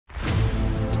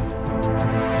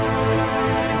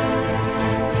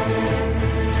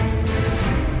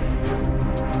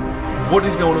What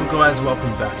is going on, guys?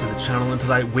 Welcome back to the channel, and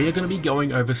today we are going to be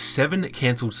going over 7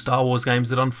 cancelled Star Wars games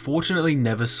that unfortunately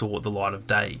never saw the light of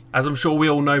day. As I'm sure we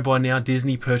all know by now,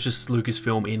 Disney purchased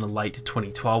Lucasfilm in late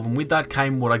 2012, and with that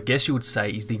came what I guess you would say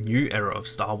is the new era of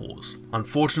Star Wars.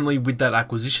 Unfortunately, with that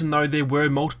acquisition though, there were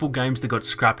multiple games that got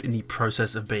scrapped in the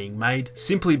process of being made,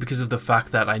 simply because of the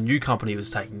fact that a new company was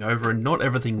taking over and not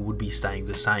everything would be staying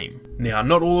the same. Now,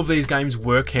 not all of these games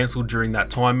were cancelled during that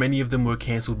time, many of them were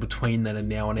cancelled between then and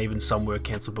now, and even some were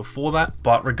cancelled before that,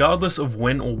 but regardless of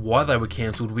when or why they were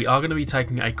cancelled, we are going to be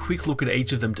taking a quick look at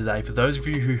each of them today for those of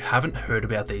you who haven't heard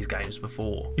about these games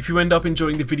before. If you end up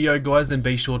enjoying the video, guys, then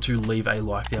be sure to leave a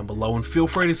like down below and feel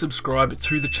free to subscribe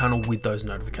to the channel with those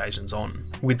notifications on.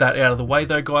 With that out of the way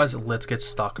though, guys, let's get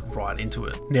stuck right into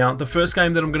it. Now, the first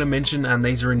game that I'm going to mention, and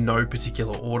these are in no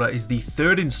particular order, is the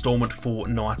third installment for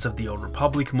Knights of the Old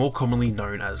Republic, more commonly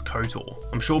known as KOTOR.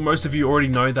 I'm sure most of you already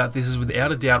know that this is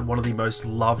without a doubt one of the most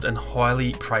loved and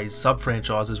highly praised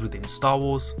sub-franchises within Star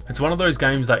Wars. It's one of those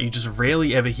games that you just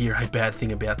rarely ever hear a bad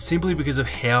thing about, simply because of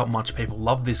how much people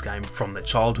love this game from their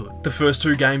childhood. The first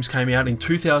two games came out in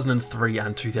 2003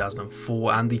 and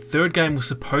 2004, and the third game was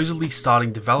supposedly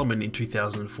starting development in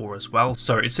 2004 as well,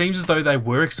 so it seems as though they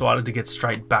were excited to get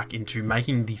straight back into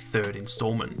making the third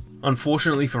installment.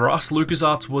 Unfortunately for us,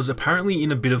 LucasArts was apparently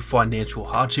in a bit of financial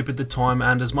hardship at the time,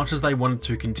 and as much as they wanted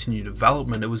to continue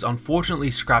development, it was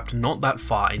unfortunately scrapped not that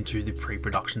far into the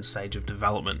pre-production stage of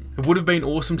development. It would have been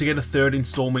awesome to get a third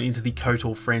installment into the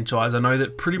KOTOR franchise. I know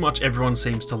that pretty much everyone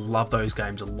seems to love those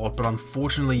games a lot, but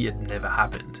unfortunately it never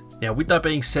happened. Now, with that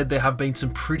being said, there have been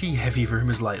some pretty heavy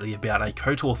rumours lately about a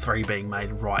KOTOR 3 being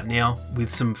made right now,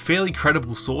 with some fairly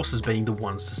credible sources being the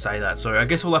ones to say that, so I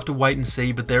guess we'll have to wait and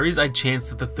see, but there is a chance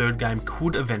that the third game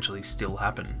could eventually still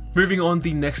happen. Moving on,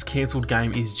 the next cancelled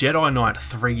game is Jedi Knight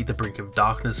 3: The Brink of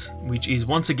Darkness, which is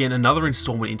once again another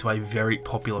installment into a very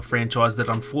popular franchise that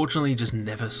unfortunately just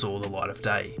never saw the light of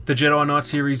day. The Jedi Knight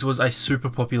series was a super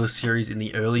popular series in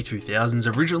the early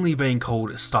 2000s, originally being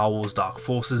called Star Wars Dark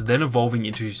Forces, then evolving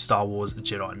into Star Wars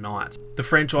Jedi Knight. The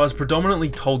franchise predominantly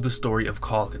told the story of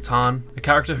Kyle Katarn, a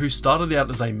character who started out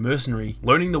as a mercenary,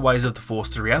 learning the ways of the Force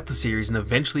throughout the series and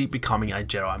eventually becoming a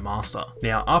Jedi Master.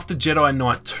 Now, after Jedi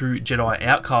Knight 2 Jedi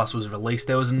Outcast was released,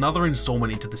 there was another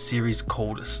installment into the series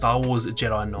called Star Wars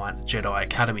Jedi Knight Jedi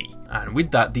Academy, and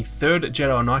with that, the third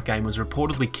Jedi Knight game was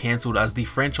reportedly cancelled as the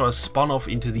franchise spun off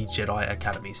into the Jedi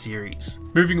Academy series.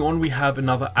 Moving on, we have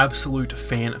another absolute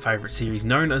fan favourite series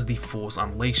known as The Force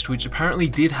Unleashed, which apparently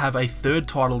did have a third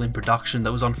title in production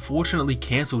that was unfortunately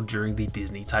cancelled during the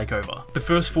Disney takeover. The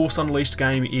first Force Unleashed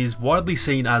game is widely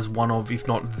seen as one of, if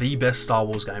not the best Star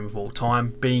Wars game of all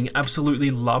time, being absolutely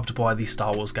loved by the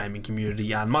Star Wars gaming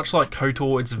community, and much like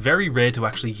KOTOR, it's very rare to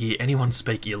actually hear anyone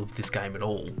speak ill of this game at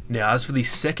all. Now, as for the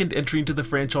second entry into the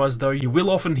franchise though, you will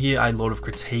often hear a lot of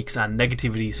critiques and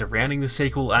negativity surrounding the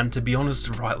sequel, and to be honest,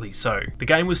 rightly so. The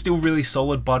game was still really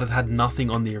solid, but it had nothing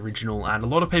on the original, and a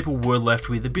lot of people were left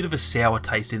with a bit of a sour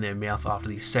taste in their mouth after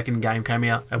the second game came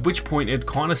out, at which point it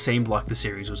kinda seemed like the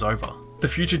series was over. The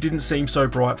future didn't seem so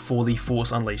bright for the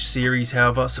Force Unleashed series,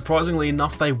 however, surprisingly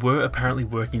enough, they were apparently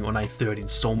working on a third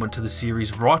installment to the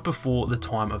series right before the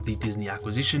time of the Disney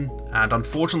acquisition, and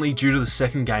unfortunately, due to the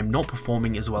second game not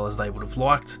performing as well as they would have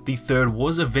liked, the third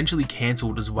was eventually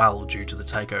cancelled as well due to the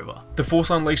takeover. The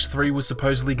Force Unleashed 3 was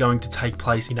supposedly going to take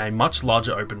place in a much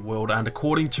larger open world, and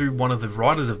according to one of the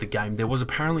writers of the game, there was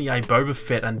apparently a Boba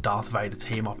Fett and Darth Vader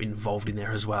team up involved in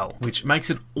there as well, which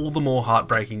makes it all the more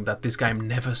heartbreaking that this game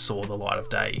never saw the light of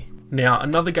day. Now,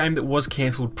 another game that was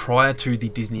cancelled prior to the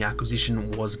Disney acquisition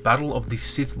was Battle of the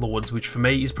Sith Lords, which for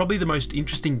me is probably the most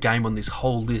interesting game on this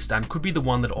whole list and could be the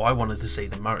one that I wanted to see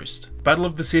the most. Battle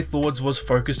of the Sith Lords was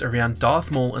focused around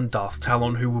Darth Maul and Darth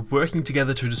Talon, who were working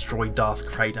together to destroy Darth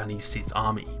Krayt and his Sith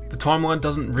army. The timeline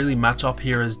doesn't really match up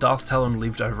here, as Darth Talon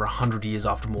lived over 100 years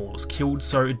after Maul was killed,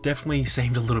 so it definitely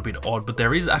seemed a little bit odd, but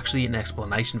there is actually an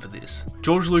explanation for this.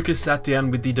 George Lucas sat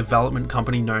down with the development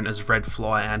company known as Red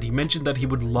Fly, and he mentioned that he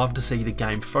would love to see the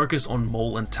game focus on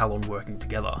Maul and Talon working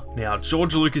together. Now,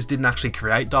 George Lucas didn't actually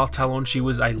create Darth Talon, she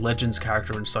was a Legends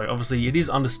character, and so obviously it is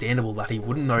understandable that he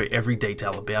wouldn't know every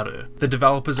detail about her. The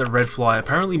developers at Red Fly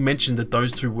apparently mentioned that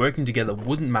those two working together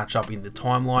wouldn't match up in the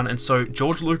timeline, and so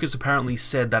George Lucas apparently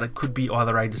said that it could be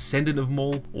either a descendant of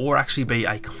Maul or actually be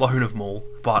a clone of Maul,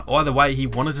 but either way he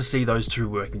wanted to see those two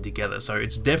working together, so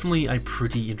it's definitely a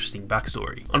pretty interesting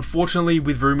backstory. Unfortunately,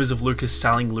 with rumours of Lucas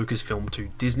selling Lucasfilm to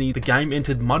Disney, the game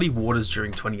entered muddy waters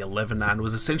during 2011 and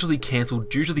was essentially cancelled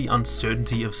due to the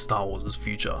uncertainty of Star Wars'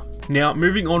 future. Now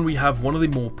moving on, we have one of the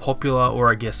more popular,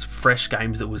 or I guess fresh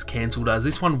games that was cancelled, as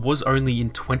this one was only in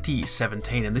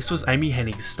 2017, and this was Amy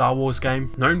Hennig's Star Wars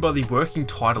game, known by the working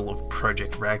title of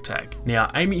Project Ragtag.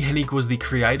 Now Amy Hennig was the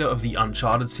creator of the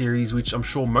Uncharted series, which I'm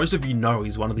sure most of you know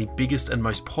is one of the biggest and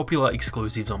most popular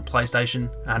exclusives on PlayStation,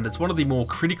 and it's one of the more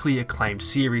critically acclaimed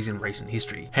series in recent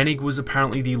history. Hennig was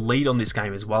apparently the lead on this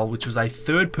game as well, which was a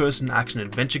third-person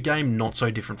action-adventure game not so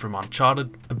different from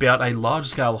Uncharted, about a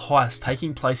large-scale heist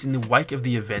taking place in the wake of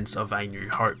the events of A New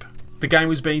Hope. The game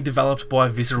was being developed by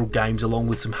Visceral Games along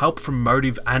with some help from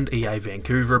Motive and EA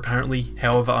Vancouver apparently.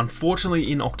 However,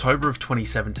 unfortunately in October of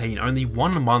 2017, only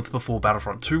 1 month before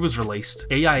Battlefront 2 was released,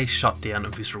 EA shut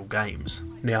down Visceral Games.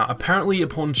 Now, apparently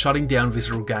upon shutting down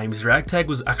Visceral Games, Ragtag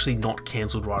was actually not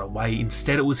cancelled right away.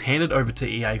 Instead, it was handed over to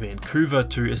EA Vancouver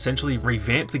to essentially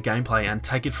revamp the gameplay and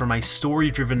take it from a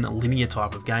story-driven linear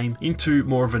type of game into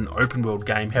more of an open world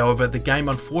game. However, the game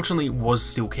unfortunately was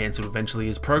still cancelled eventually,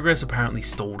 as progress apparently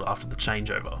stalled after the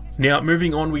changeover. Now,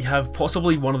 moving on, we have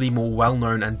possibly one of the more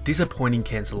well-known and disappointing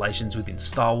cancellations within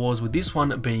Star Wars, with this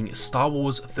one being Star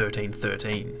Wars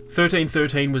 1313.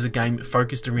 1313 was a game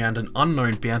focused around an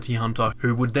unknown bounty hunter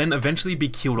who would then eventually be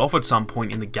killed off at some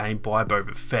point in the game by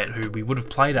Boba Fett, who we would have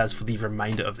played as for the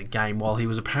remainder of the game, while he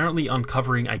was apparently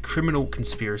uncovering a criminal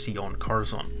conspiracy on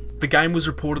Coruscant. The game was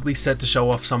reportedly set to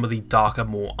show off some of the darker,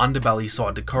 more underbelly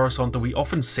side to Coruscant that we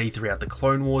often see throughout the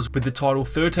Clone Wars, with the title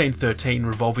 1313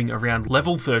 revolving around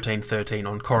level 1313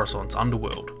 on Coruscant's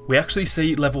underworld. We actually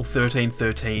see level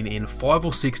 1313 in 5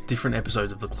 or 6 different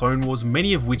episodes of the Clone Wars,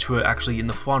 many of which were actually in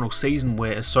the final season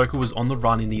where Ahsoka was on the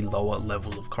run in the lower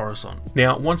levels of Coruscant.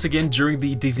 Now, once again, during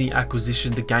the Disney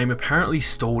acquisition, the game apparently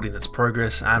stalled in its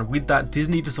progress, and with that,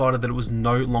 Disney decided that it was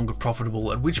no longer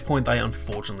profitable, at which point they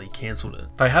unfortunately cancelled it.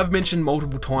 They have mentioned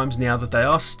multiple times now that they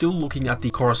are still looking at the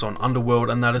Coruscant underworld,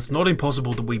 and that it's not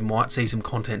impossible that we might see some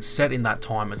content set in that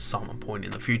time at some point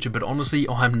in the future, but honestly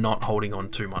I'm not holding on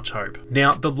too much hope.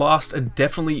 Now, the last and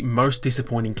definitely most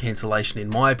disappointing cancellation in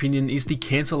my opinion is the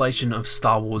cancellation of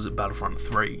Star Wars Battlefront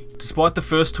 3. Despite the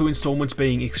first 2 installments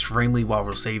being extremely well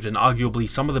received and arguably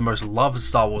some of the most loved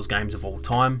Star Wars games of all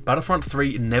time, Battlefront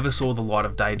 3 never saw the light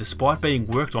of day despite being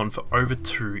worked on for over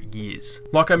 2 years.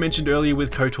 Like I mentioned earlier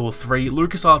with KOTOR 3,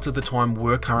 LucasArts at the time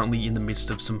were currently in the midst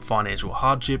of some financial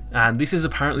hardship, and this is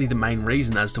apparently the main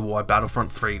reason as to why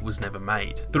Battlefront 3 was never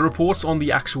made. The reports on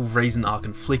the actual reason are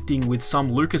conflicting, with some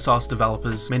LucasArts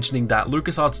developers mentioning that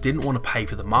LucasArts didn't want to pay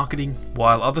for the marketing,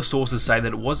 while other sources say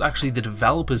that it was actually the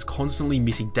developers constantly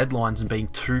missing deadlines and being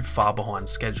too far behind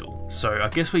schedule. So I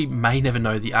guess we may never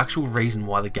know the actual reason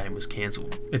why the game was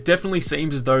cancelled. It definitely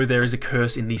seems as though there is a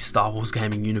curse in the Star Wars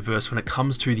gaming universe when it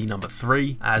comes to the number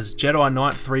 3, as Jedi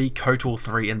Knight 3, KOTOR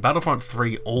 3 and Battlefront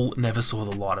 3 all never saw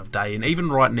the light of day, and even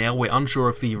right now we're unsure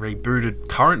if the rebooted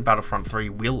current Battlefront 3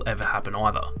 will ever happen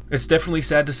either. It's definitely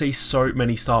sad to see so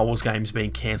many Star Wars games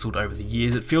being cancelled over the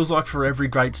years. It feels like for every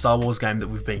great Star Wars game that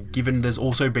we've been given, there's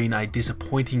also been a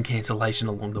disappointing cancellation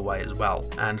along the way as well,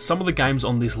 and some of the games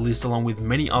on this list, along with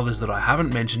many others that I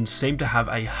haven't mentioned, seem to have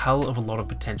a hell of a lot of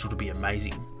potential to be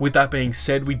amazing. With that being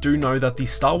said, we do know that the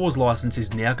Star Wars license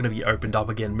is now going to be opened up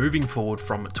again moving forward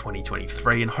from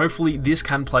 2023, and hopefully this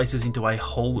can place us into a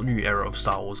whole new era of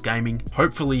Star Wars gaming,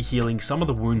 hopefully healing some of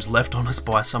the wounds left on us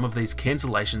by some of these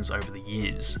cancellations over the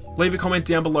years. Leave a comment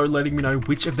down below letting me know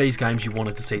which of these games you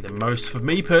wanted to see the most. For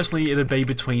me personally, it'd be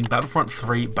between Battlefront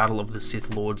 3, Battle of the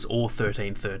Sith Lords or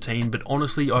 1313, but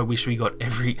honestly I wish we got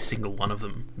every single one of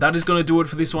them. That is going to do it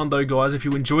for this one though guys. If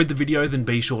you enjoyed the video then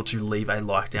be sure to leave a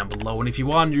like down below, and if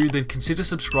you are new then consider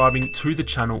subscribing to the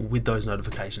channel with those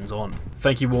notifications on.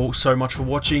 Thank you all so much for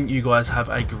watching, you guys have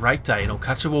a great day and I'll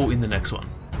catch you all in the next one.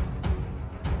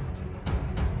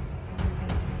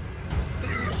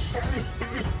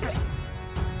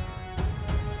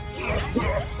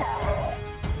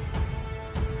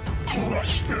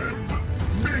 Crush them!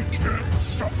 Make them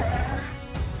suffer!